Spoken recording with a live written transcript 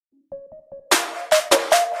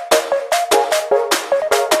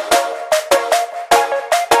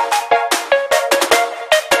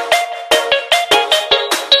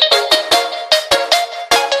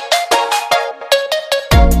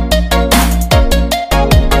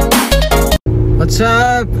What's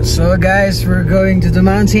up? So guys, we're going to the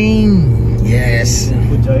mountain. Yes.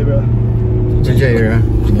 Fujairah.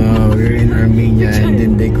 No, we're in Armenia and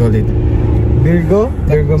then they call it Bgheno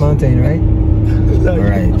Mountain, right?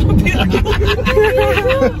 Alright.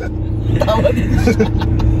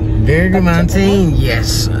 Bgheno Mountain,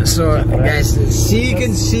 yes. So guys, you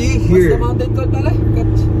can see here.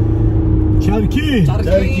 Turkey,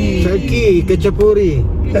 Khachapuri.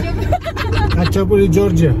 Khachapuri,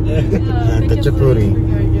 Georgia. Khachapuri.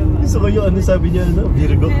 So kayo, ano sabi niya, ano?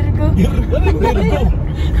 Virgo?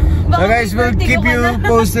 So guys, we'll keep you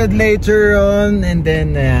posted later on and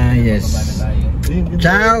then, yes.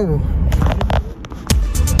 Ciao!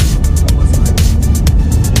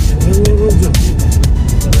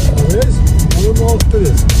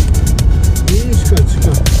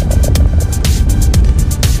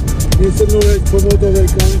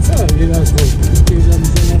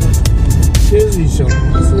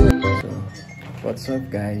 What's up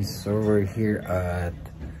guys? So we're here at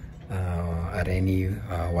Areni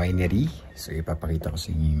Winery. So ipapakita ko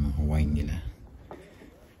sa inyo yung mga wine nila.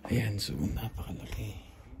 Ayan, so napakalaki.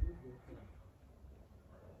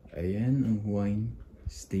 Ayan ang wine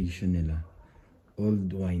station nila.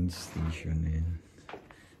 Old wine station. Ayan.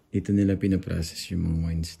 Dito nila pinaprocess yung mga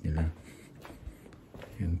wines nila.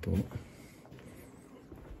 Ayan po.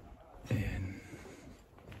 Ayan.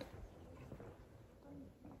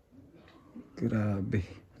 Grabe,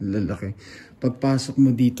 lalaki. Pagpasok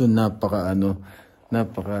mo dito, alam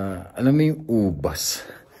mo yung ubas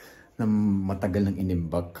na matagal nang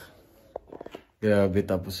inimbak. Grabe,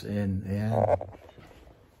 tapos ayan.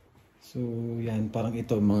 So, yan, parang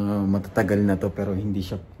ito, mga matatagal na to, pero hindi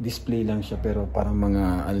siya, display lang siya, pero parang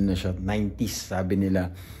mga, ano na siya, 90s, sabi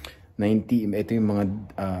nila. Ito yung mga,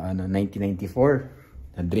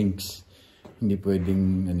 1994 na drinks. Hindi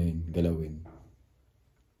pwedeng, galawin.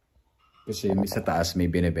 Kasi sa taas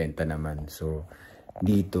may binibenta naman. So,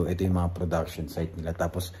 dito, ito yung mga production site nila.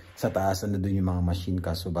 Tapos, sa taas, doon yung mga machine,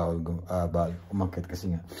 kaso bawal umakit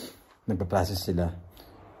kasi nga, nagpa-process sila.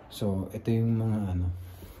 So, ito yung mga,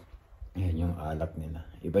 ayan yung alak nila.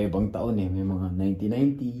 Iba-ibang taon may mga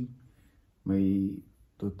 1990, may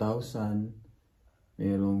 2000,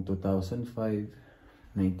 mayroong 2005,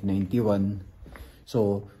 1991.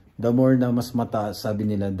 So, the more na mas mataas, sabi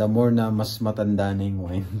nila, the more na mas matanda na yung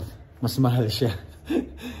wine, mas mahal siya.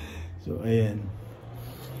 So, ayan.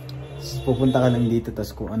 So, pupunta ka lang dito, tapos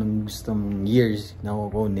kung anong gustong years na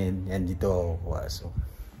kukunin, yan dito ako kukuha. So,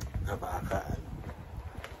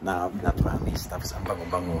 na-promise. Tapos ang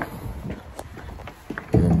bango-bango.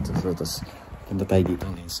 Ayan, so, tapos punta tayo dito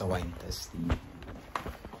ngayon sa wine testing.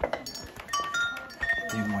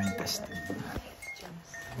 Ito yung wine testing.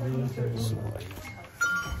 So,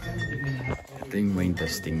 ito yung wine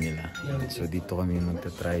testing nila. So, dito kami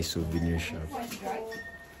magta-try souvenir shop.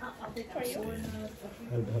 So,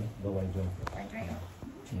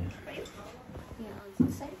 yeah.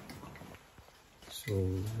 So,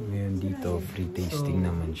 ngayon dito, free tasting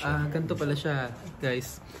naman siya. Ganito pala siya,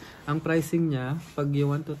 guys. Ang pricing niya, pag you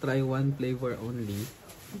want to try one flavor only,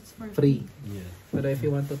 it's free. Yeah. But if you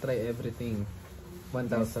want to try everything,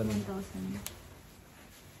 1,000.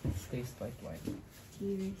 It's taste like wine.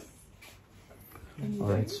 Cheers.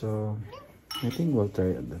 Alright, so I think we'll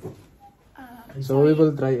try it. So we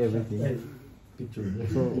will try everything.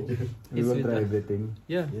 So we will try everything.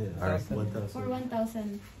 Yeah. Alright. For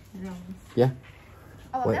 1,000 rounds. Yeah.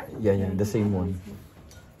 What? Yeah, the same one.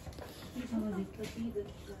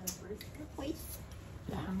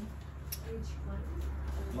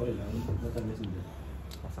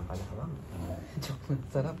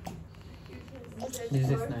 Sarap. This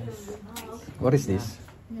is nice. What is this?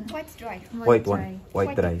 White dry. White one.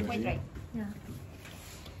 White dry. White dry. Yeah.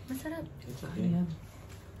 Masarap. Ayan.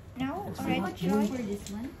 Now, red dry for this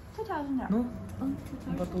one. 2,000 rounds. No?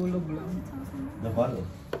 Patulog lang. The bottle.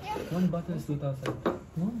 One bottle is 2,000.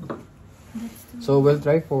 No? So we'll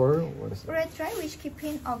try for what is it? Red dry which keep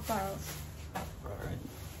in of barrels. Alright.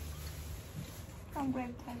 From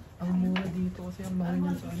grape type. Ang mura dito kasi ang mahal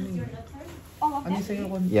niyan sa ano eh. All of Ano them? sa'yo?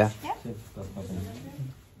 Yeah.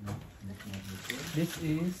 This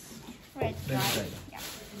is Red dry. red dry. Yeah.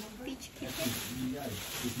 Peach keep in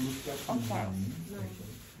of barrels.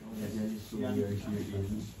 So I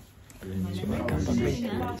can't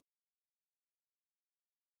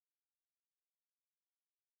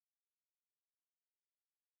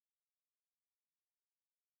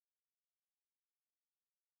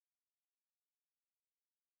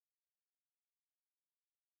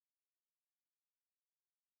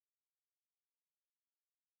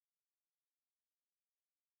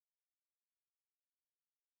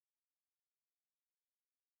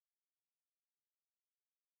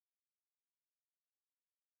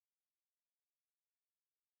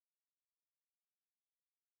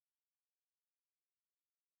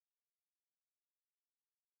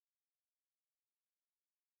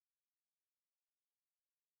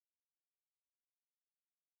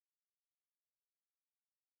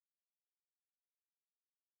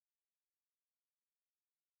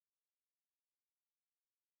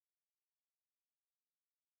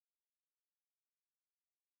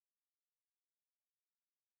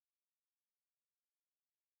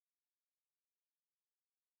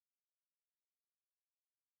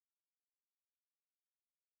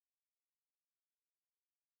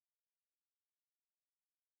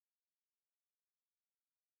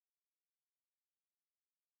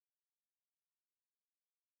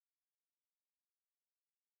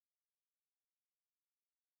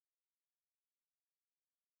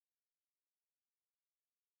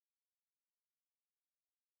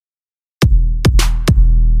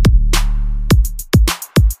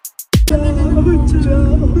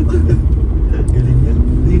Galing yan.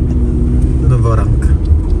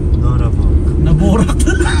 Noravank. Naborak.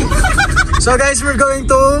 So guys, we're going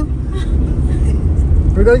to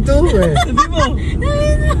where?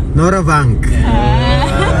 Noravank.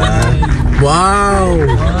 Wow!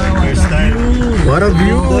 First time. What a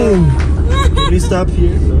view! Can we stop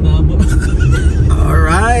here?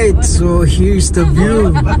 Alright, so here's the view.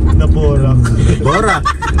 Naborak. Borak.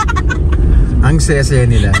 Ang saya-saya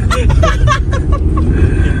nila.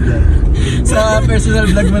 Sa personal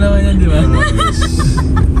vlog mo naman yan, di ba?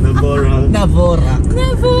 Naborak.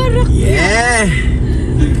 Yeah!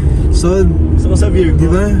 So, Sa Virgo. di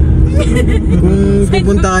ba? Kung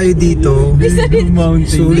pupunta kayo dito,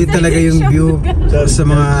 sulit talaga yung view sa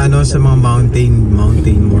mga mountain.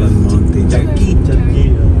 Charki.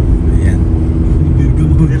 Ayan.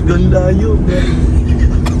 Virgo layo.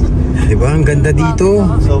 Di ba? Ang ganda dito.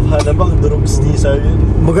 So, hanabang durog snisa yun.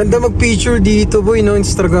 Maganda mag-picture dito, boy, no?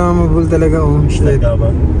 Instagrammable talaga, oh. Shit.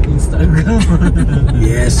 Instagram.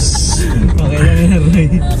 Yes. Okay lang yan,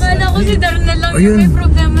 right? Akala ko si Darnell lang Ayun. yung may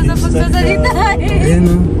problema sa pagsasalita eh. Ayan,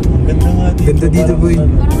 oh. Ganda nga dito. Ganda dito, boy.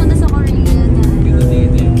 Parang ka nasa Korea na. Ganda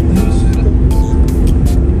dito.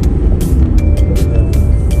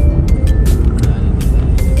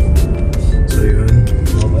 So, yun.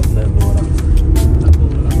 Naborak.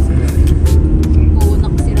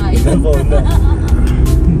 Buunak si Ryan. Naborak.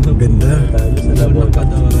 Ganda. Tayo sa Naborak.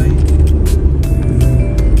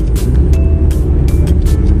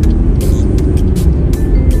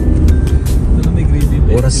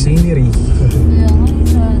 What a scenery. Kaya nga,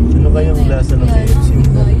 Ano kayang lasa ng KFC?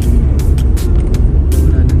 Wala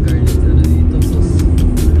nang garlic dito. Sauce.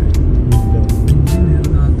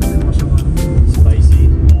 Meron natin. May masyawarma.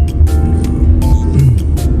 Spicy.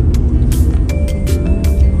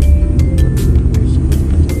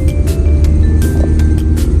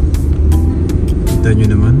 Kita nyo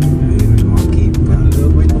naman. Ayun, may mga cave pa.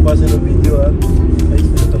 Wait, mapasa ng video ah. Ay,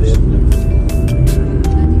 ano pala yan?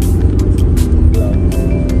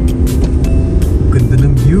 Ganda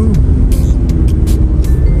ng view.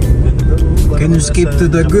 Ganda, oh. Can you skip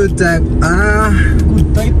to the good type?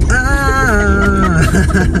 Good type.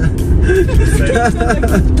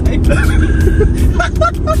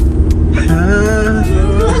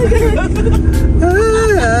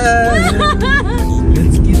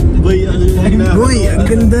 Boy, Uy, ang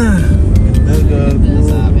ganda.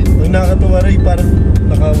 Ang nakakatawa rin, parang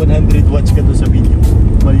naka 100 watch ka to sa video.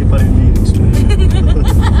 Mali pa rin lyrics mo.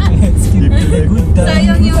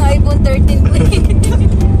 Sayang yung iPhone 13 ko eh.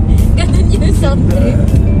 Ganun yung sound trip.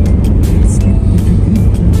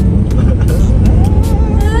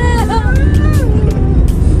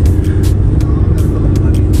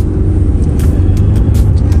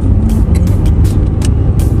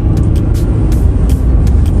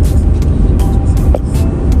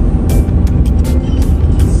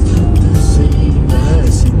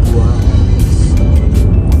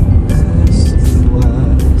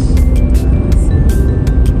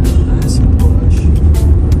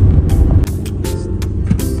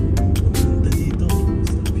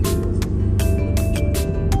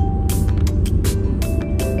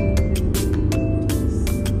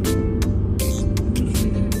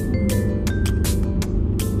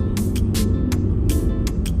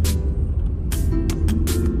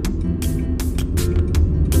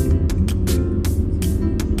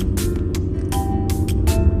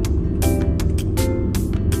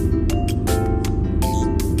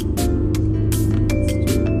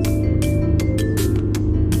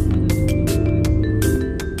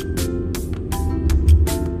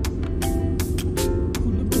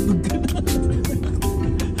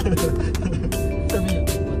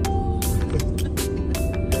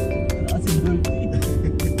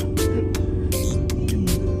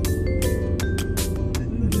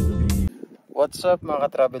 What's up mga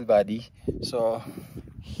ka-travel buddy? So,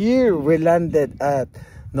 here we landed at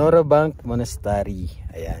Noravank Monastery.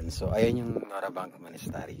 Ayan, so ayan yung Noravank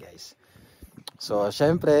Monastery guys. So,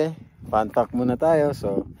 syempre, fun fact muna tayo.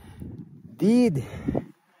 So, did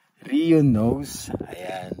Rio knows?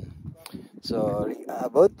 Ayan. So,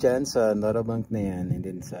 about dyan sa Noravank na yan and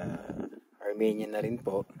then sa Armenia na rin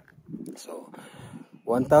po. So,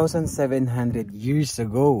 1,700 years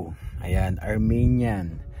ago, ayan,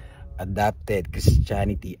 Armenian adopted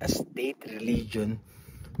Christianity as state religion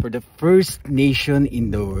for the first nation in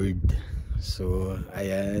the world. So,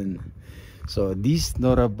 ayan. So, this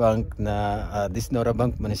Noravank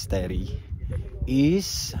Monastery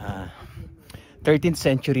is 13th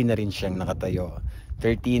century na rin siyang nakatayo.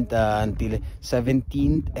 13th until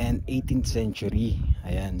 17th and 18th century.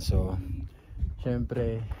 Ayan, so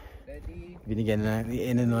syempre binigyan na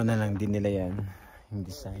lang din nila yan. yung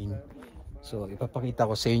design. So ipapakita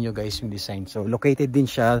ko sa inyo guys yung design. So located din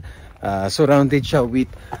siya, surrounded siya with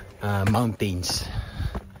mountains.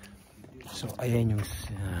 So ayan yung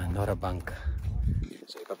Noravank.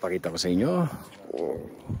 So ipapakita ko sa inyo.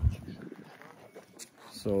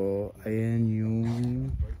 So ayan yung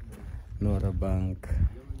Noravank.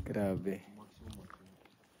 Grabe.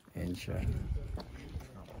 Ayan siya.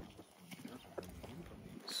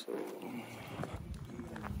 So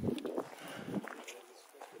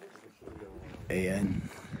ayan.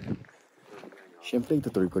 Siyempre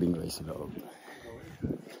itutur ko rin guys sa loob.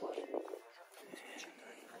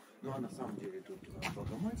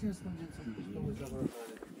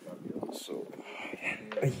 So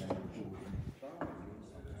ay.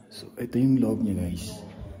 So ito yung loob niya guys.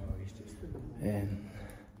 Ayan.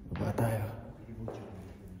 Baba tayo.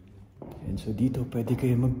 And so dito pwede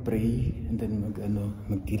kayo mag-pray and then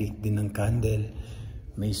mag-tirik din ng candle.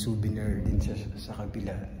 May souvenir din sa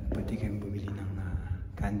kabila. Pwede kayong bumili ng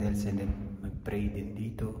candles and then mag-pray din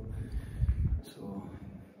dito. So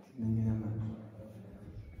tignan nyo naman.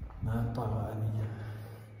 Napaka niya.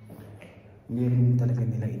 Hindi rin talaga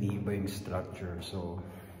nila iniiba yung structure. So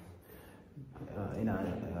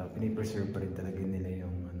pinipreserve pa rin talaga nila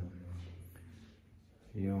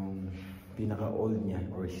yung pinaka-old niya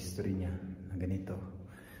or history niya na ganito.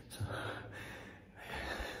 So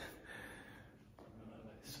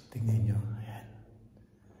tingnan nyo, ayan.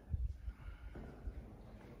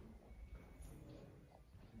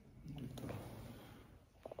 Ito.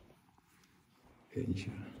 Ayan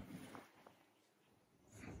siya.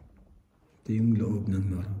 Ito yung loob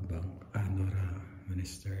ng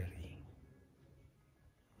Monastery.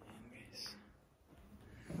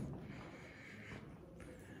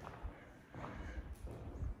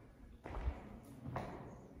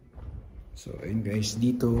 So ayun guys,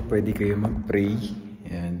 dito pwede kayo mag-pray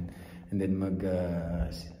and then mag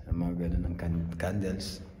ng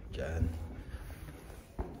candles dyan.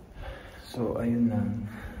 So ayun na.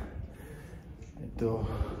 Ito.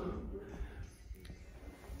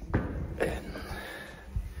 Ayan.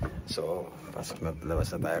 So pasok na,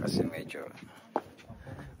 labas na tayo kasi medyo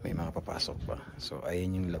may mga papasok pa. So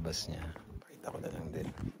ayun yung labas niya. Pakita ko na lang din.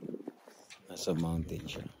 Nasa mountain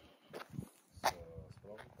siya.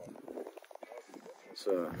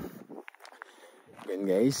 So, yan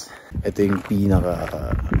guys. Ito yung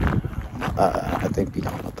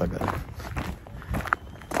pinakamatagal.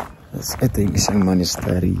 Ito yung isang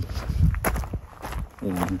monastery.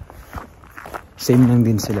 Yan. Same lang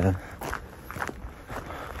din sila.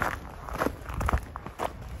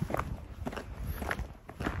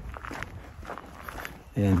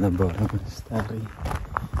 Ayan na ba ang monastery.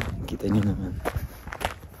 Kita nyo naman.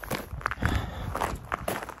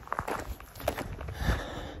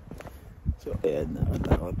 So ayan,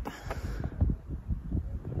 nakatakot.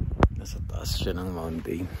 Nasa taas siya ng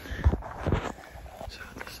mountain. So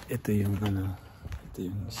ito yung ito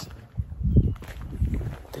yung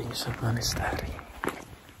isang monastery.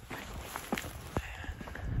 Ayan.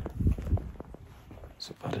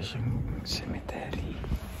 So para siyang cemetery.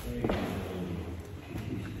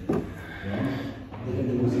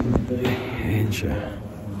 Ayan siya.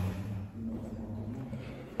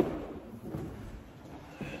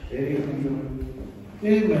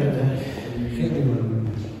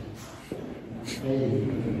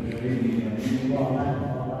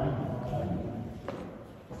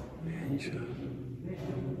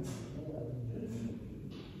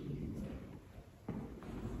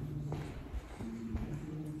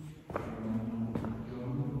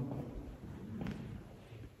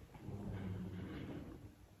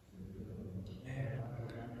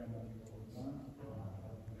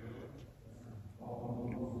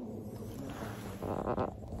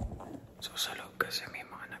 So sa loob kasi may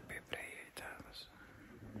mga nagpe-pray, tapos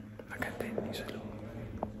maganda yung sa loob.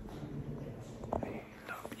 Ay,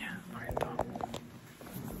 loob niya, pakita ko.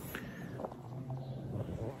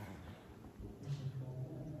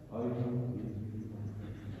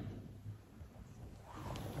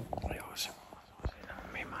 Ayoko sa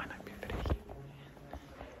may mga nagpe-pray.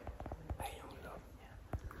 Ay, yung loob niya.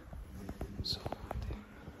 So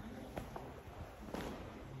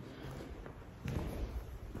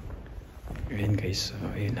ayun guys, so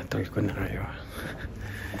ayun, na-tour ko na kayo.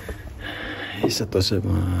 Isa to sa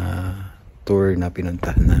mga tour na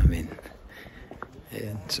pinuntahan namin.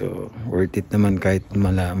 Ayan, so worth it naman kahit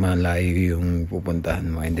malayo yung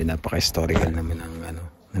pupuntahan mo, and then napaka-historical naman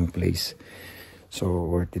ng place. So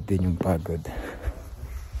worth it din yung pagod.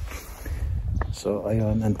 So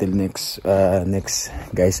ayun, until next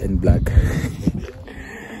guys and vlog.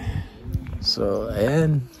 So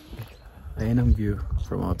ayan ang view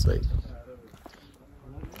from outside.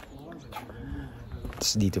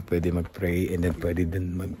 Tapos dito pwede mag-pray and then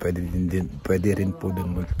pwede rin po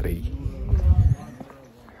dun mag-pray.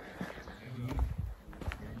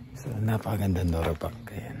 So napakaganda Noravank.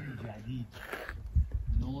 Ayan.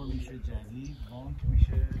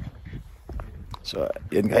 So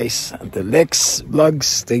yun guys, until next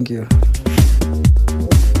vlogs, thank you.